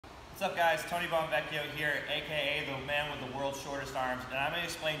What's up guys, Tony Bonvecchio here, aka the man with the world's shortest arms, and I'm going to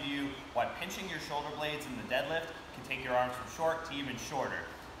explain to you why pinching your shoulder blades in the deadlift can take your arms from short to even shorter.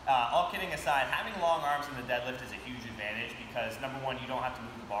 All kidding aside, having long arms in the deadlift is a huge advantage because number one, you don't have to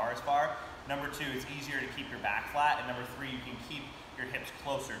move the bar as far. Number two, it's easier to keep your back flat, and number three, you can keep your hips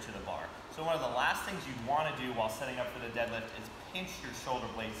closer to the bar. So one of the last things you'd want to do while setting up for the deadlift is pinch your shoulder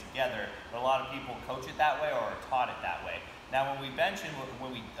blades together, but a lot of people coach it that way or are taught it that way. Now when we bench and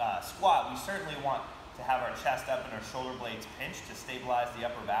when we squat, we certainly want to have our chest up and our shoulder blades pinched to stabilize the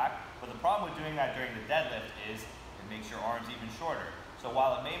upper back, but the problem with doing that during the deadlift is it makes your arms even shorter. So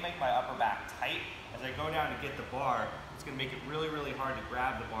while it may make my upper back tight, as I go down to get the bar, it's going to make it really, really hard to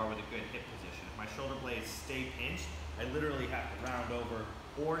grab the bar with a good hip position. If my shoulder blades stay pinched, I literally have to round over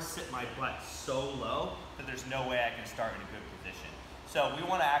or sit my butt so low that there's no way I can start in a good position. So we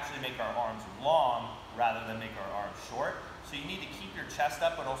want to actually make our arms long rather than make our arms short. So you need to keep your chest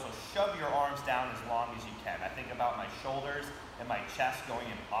up, but also shove your arms down as long as you can. I think about my shoulders and my chest going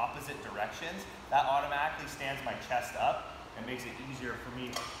in opposite directions. That automatically stands my chest up and makes it easier for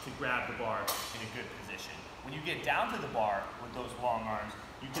me to grab the bar in a good position. When you get down to the bar with those long arms,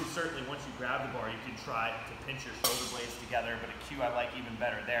 you can certainly, once you grab the bar, you can try to pinch your shoulder blades together, but a cue I like even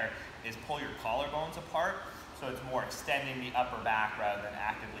better there is pull your collarbones apart, so it's more extending the upper back rather than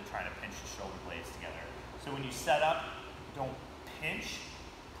actively trying to pinch the shoulder blades together. So when you set up, don't pinch,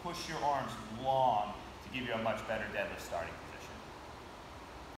 push your arms long to give you a much better deadlift starting position.